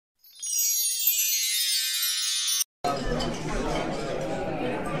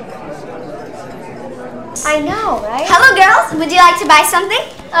I know, right? Hello, girls. Would you like to buy something?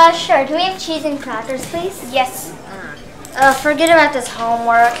 Sure. Do we have cheese and crackers, please? Yes. Forget about this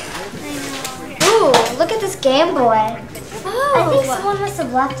homework. Ooh, look at this Game Boy. Oh. I think someone must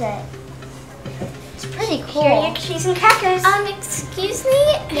have left it. It's pretty cool. Here are your cheese and crackers. Excuse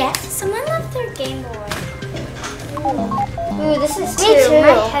me? Yes? Someone left their Game Boy. Ooh, this is Me too.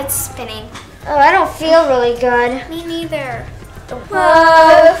 My head's spinning. Oh, I don't feel really good. Me neither.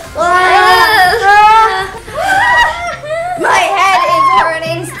 My head is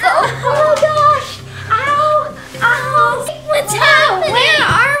hurting so. Oh gosh! Ow! Ow! What's happening? Where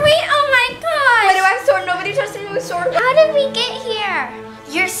are we? Oh my gosh! Why do I have sword? Nobody touched me with sword. How did we get here?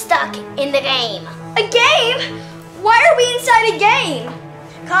 You're stuck in the game. A game? Why are we inside a game?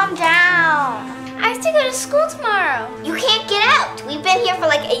 Calm down. I have to go to school tomorrow. You can't get out. We've been here for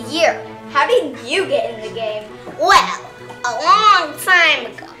like a year. How did you get in the game? Well, a long time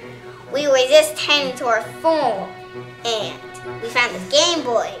ago, we were just tending to our phone and we found this Game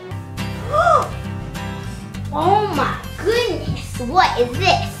Boy. Oh my goodness, what is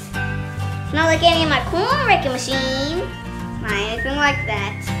this? It's not like any of my corn wrecking machines. Not anything like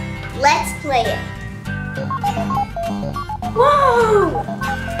that. Let's play it. Whoa!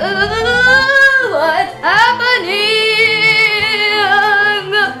 What's happening?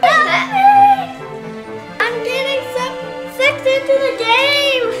 I'm getting sucked into the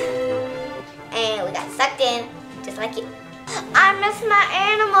game. And we got sucked in, just like you. I miss my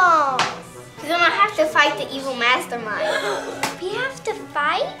animals. We're gonna have to fight the evil mastermind. We have to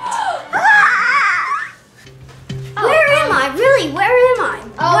fight? Where am I? Really, where am I?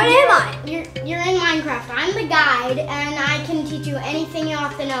 What am I? You're in Minecraft. I'm the guide, and I can teach you anything you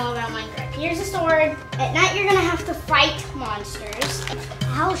have to know about Minecraft. Here's a sword. At night, you're gonna have to fight monsters.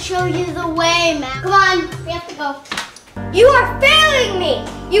 I'll show you the way, Matt. Come on, we have to go. You are failing me.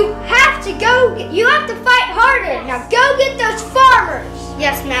 You have to go. You have to fight harder. Now go get those farmers.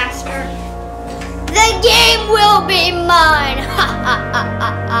 Yes, master. The game will be mine. Ha ha ha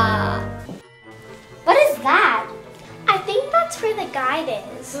ha ha. What is that? I think that's where the guide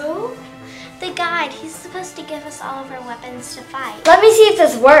is. Who? The guide. He's supposed to give us all of our weapons to fight. Let me see if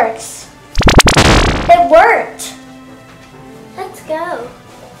this works. It worked. Let's go.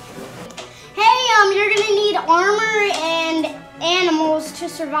 Hey, you're gonna need armor and animals to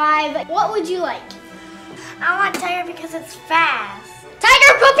survive. What would you like? I want Tiger because it's fast.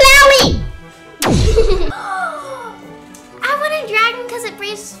 Tiger Poplawi! I want a dragon because it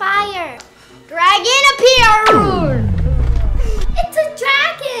breathes fire. Dragon appear! It's a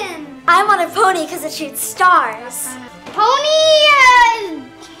dragon. I want a pony because it shoots stars. Pony,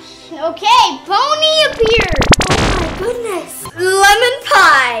 okay, pony appear. Oh my goodness. Lemon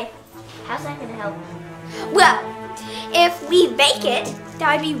pie. How's that gonna help? Well, if we bake it, that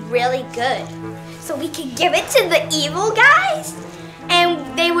would be really good. So we could give it to the evil guys,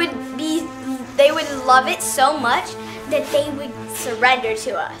 and they would love it so much that they would surrender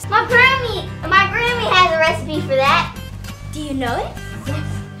to us. My Grammy has a recipe for that. Do you know it? Yes.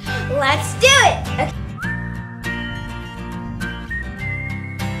 Let's do it. Okay.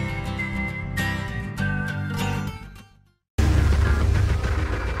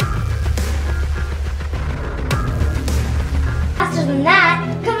 Faster than that.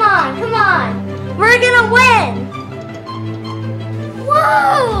 Come on, come on. We're gonna win.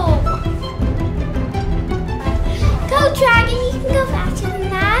 Whoa! Go, dragon! You can go faster than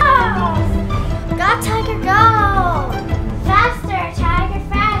that. Go, tiger, go! Faster, tiger,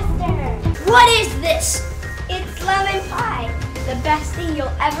 faster! What is this? It's lemon pie. The best thing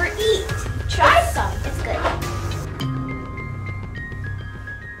you'll ever eat. Try some. It's good.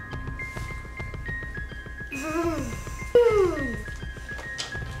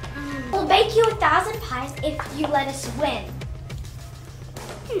 We'll bake you 1,000 pies if you let us win.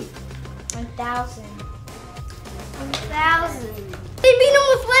 1,000. 1,000. They beat him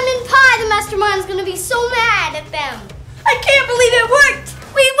with lemon pie. The mastermind's gonna be so mad at them. I can't believe it worked.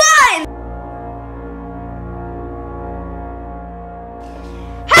 We won.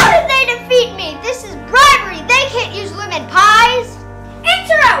 How did they defeat me? This is bribery. They can't use lemon pies.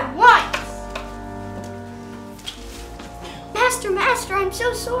 Answer at once. Master, I'm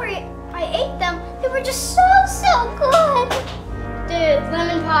so sorry. I ate them. They were just so good. Dude,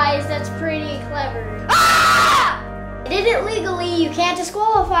 lemon pies, that's pretty clever. Ah! I did it legally. You can't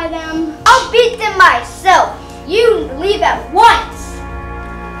disqualify them. I'll beat them myself. You leave at once.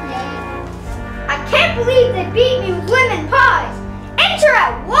 I can't believe they beat me with lemon pies. Enter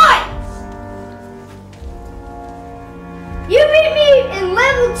at once. You beat me in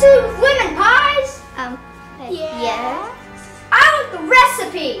level 2 with lemon pies? Yeah. I want the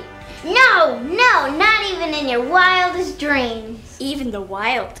recipe. No, not even the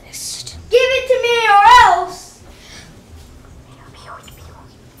wildest. Give it to me or else.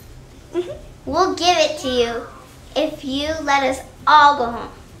 We'll give it to you if you let us all go home.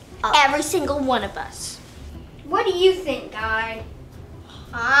 Every single one of us. What do you think, guy?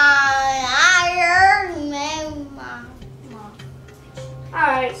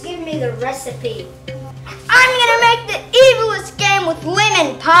 Alright, give me the recipe. I'm gonna make the evilest game with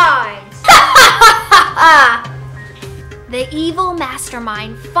lemon pies. The evil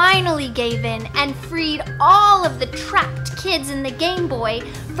mastermind finally gave in and freed all of the trapped kids in the Game Boy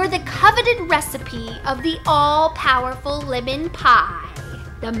for the coveted recipe of the all-powerful lemon pie.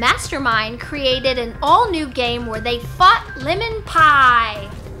 The mastermind created an all-new game where they fought lemon pie.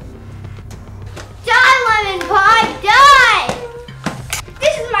 Die, lemon pie, die!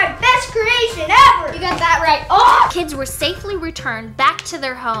 This is my best creation ever! You got that right. Oh! Kids were safely returned back to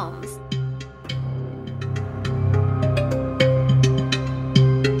their homes.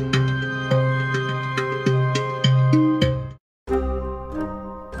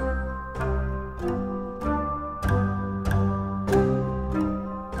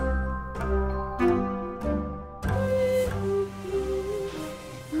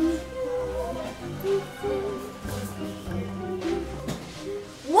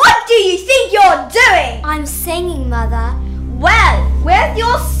 What do you think you're doing? I'm singing, Mother. Well, where's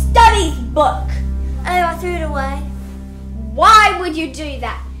your studies book? Oh, I threw it away. Why would you do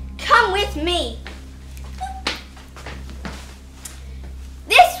that? Come with me.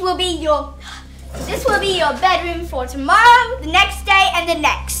 This will be your bedroom for tomorrow, the next day, and the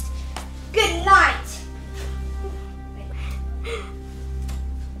next. Good night.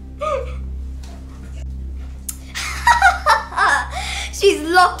 She's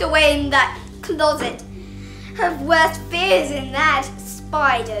locked away in that closet. Her worst fear is in that.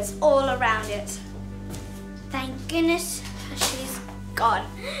 Spiders all around it. Thank goodness she's gone.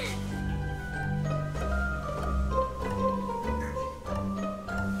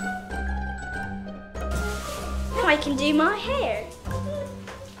 Now I can do my hair.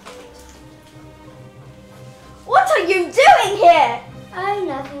 What are you doing here? Oh,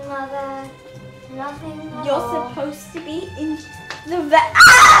 nothing, Mother. Nothing at You're all. supposed to be in the vet.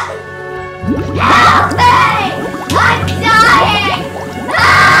 Ah! Help me! I'm dying!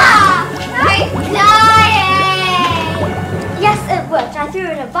 Ah! I'm dying! Yes, it worked. I threw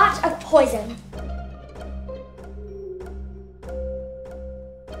in a batch of poison.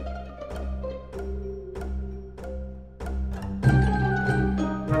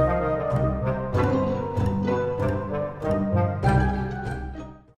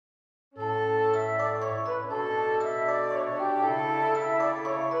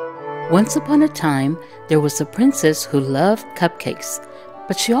 Once upon a time, there was a princess who loved cupcakes,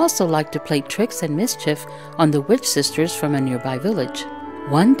 but she also liked to play tricks and mischief on the witch sisters from a nearby village.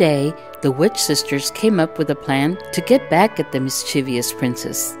 One day, the witch sisters came up with a plan to get back at the mischievous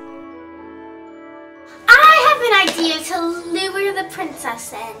princess. I have an idea to lure the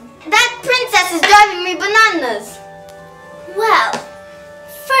princess in. That princess is driving me bananas. Well,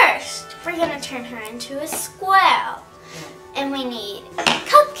 first, we're gonna turn her into a squirrel. And we need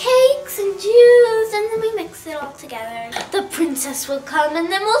cupcakes and juice, and then we mix it all together. The princess will come, and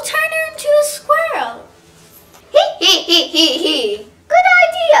then we'll turn her into a squirrel. Hee hee hee hee hee. Good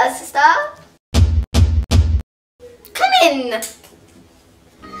idea, sister. Come in.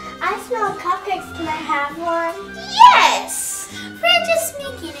 I smell cupcakes. Can I have one? Yes. We're just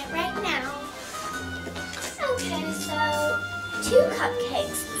making it right now. Okay, so 2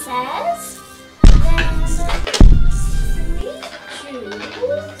 cupcakes, it says. Then 3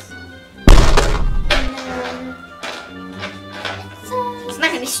 juice. And then it says... It's not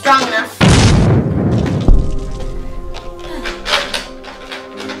gonna be strong enough.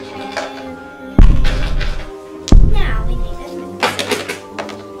 Now we need a mix.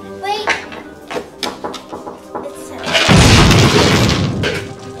 Wait. It says...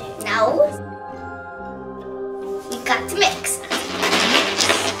 Now you got to mix.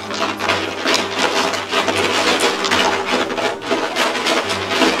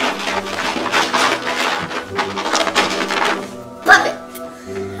 Love it.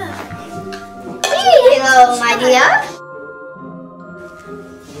 Hello, my dear.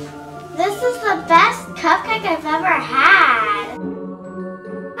 This is the best cupcake I've ever had.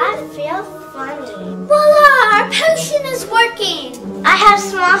 I feel funny. Voila! Our potion is working! I have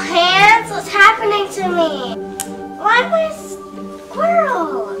small hands. What's happening to me? Why am I a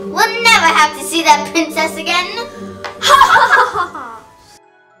squirrel? We'll never have to see that princess again.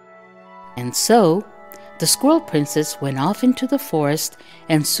 And so, the squirrel princess went off into the forest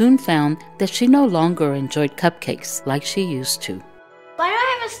and soon found that she no longer enjoyed cupcakes like she used to.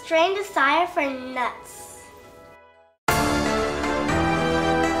 strange desire for nuts.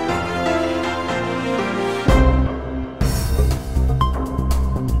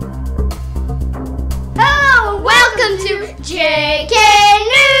 Hello, welcome to JK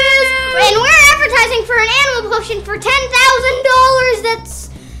News, and we're advertising for an animal potion for $10,000.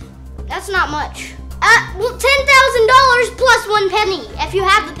 That's not much. Well, $10,000 plus 1 penny. If you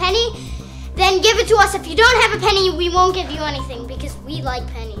have the penny, then give it to us. If you don't have a penny, we won't give you anything because we like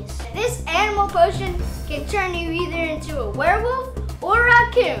pennies. This animal potion can turn you either into a werewolf or a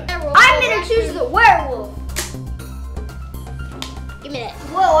raccoon. I'm gonna choose the werewolf. Give me that.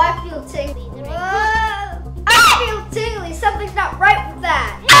 Whoa, I feel tingly. Whoa, I feel tingly. Something's not right with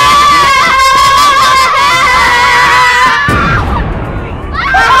that.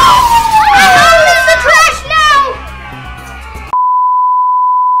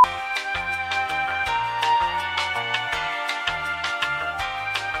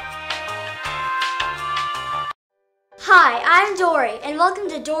 Hi, I'm Dory, and welcome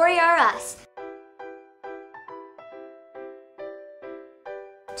to Dory R Us.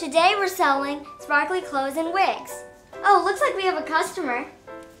 Today we're selling sparkly clothes and wigs. Oh, looks like we have a customer.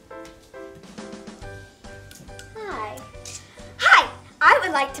 Hi. Hi, I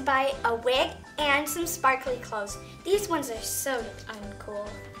would like to buy a wig and some sparkly clothes. These ones are so uncool.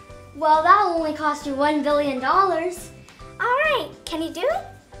 Well, that'll only cost you $1 billion. All right, can you do it?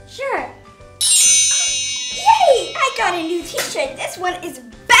 Sure. Yay! I got a new t-shirt. This one is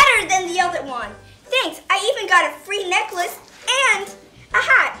better than the other one. Thanks. I even got a free necklace and a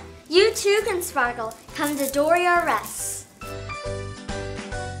hat. You too can sparkle. Come to Dory R Us.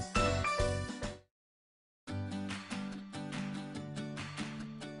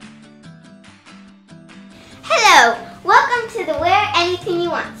 Hello, welcome to the Wear Anything You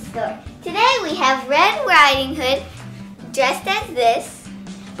Want store. Today we have Red Riding Hood dressed as this,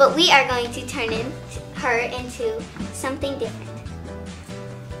 but we are going to turn her into something different.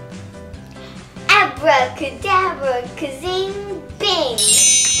 Abracadabra, kazing, bing.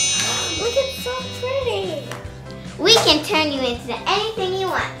 Look, it's so pretty. We can turn you into anything you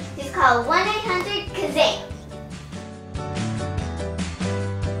want. Just call 1-800-KAZING.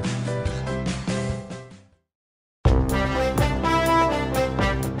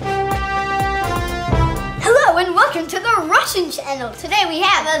 Hello and welcome to the Russian channel. Today we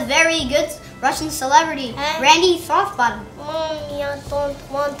have a very good Russian celebrity, Randy Softbottom. Mommy, I don't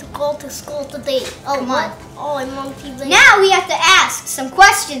want to go to school today. Oh, come on. Oh, I'm on TV. Now we have to ask some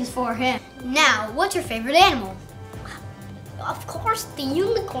questions for him. Now, what's your favorite animal? Of course, the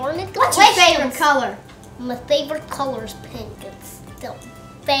unicorn. What's your favorite color? My favorite color is pink. It's the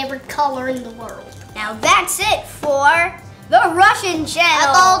favorite color in the world. Now that's it for the Russian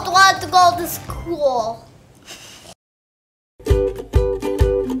channel. I don't want to go to school.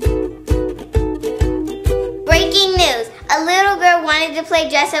 Breaking news. A little girl wanted to play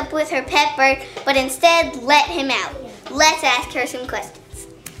dress up with her pet bird, but instead let him out. Let's ask her some questions.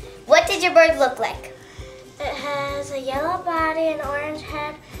 What did your bird look like? It has a yellow body, an orange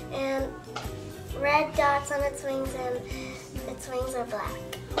head, and red dots on its wings, and its wings are black.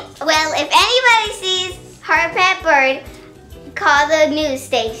 Well, if anybody sees her pet bird, call the news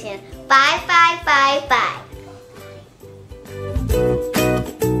station. 5555.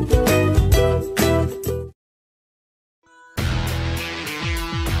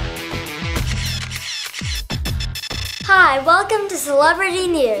 Hi, welcome to Celebrity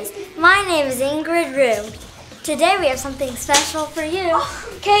News. My name is Ingrid Room. Today we have something special for you.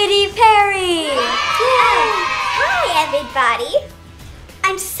 Katy Perry! Hi, everybody.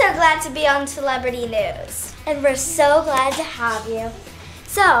 I'm so glad to be on Celebrity News. And we're so glad to have you.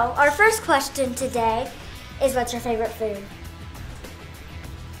 So, our first question today is, what's your favorite food?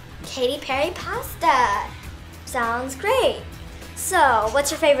 Katy Perry pasta. Sounds great. So,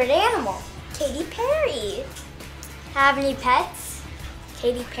 what's your favorite animal? Katy Perry. Have any pets?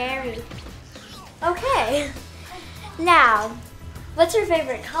 Katy Perry. Okay. Now, what's your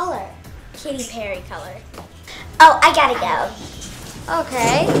favorite color? Katy Perry color. Oh, I gotta go.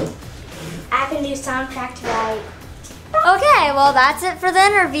 Okay. I have a new soundtrack to write. Okay, well that's it for the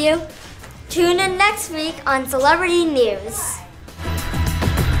interview. Tune in next week on Celebrity News.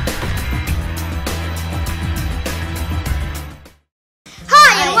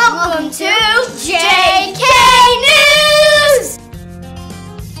 Hi and welcome to JK News!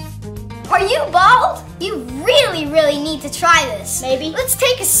 Are you bald? You really need to try this. Maybe. Let's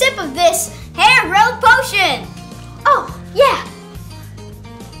take a sip of this hair growth potion. Oh, yeah.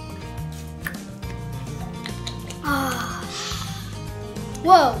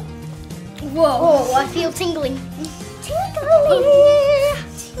 Whoa. Whoa, I feel tingling. Tingly.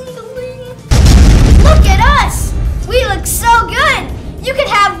 You can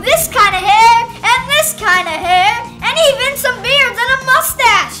have this kind of hair and this kind of hair.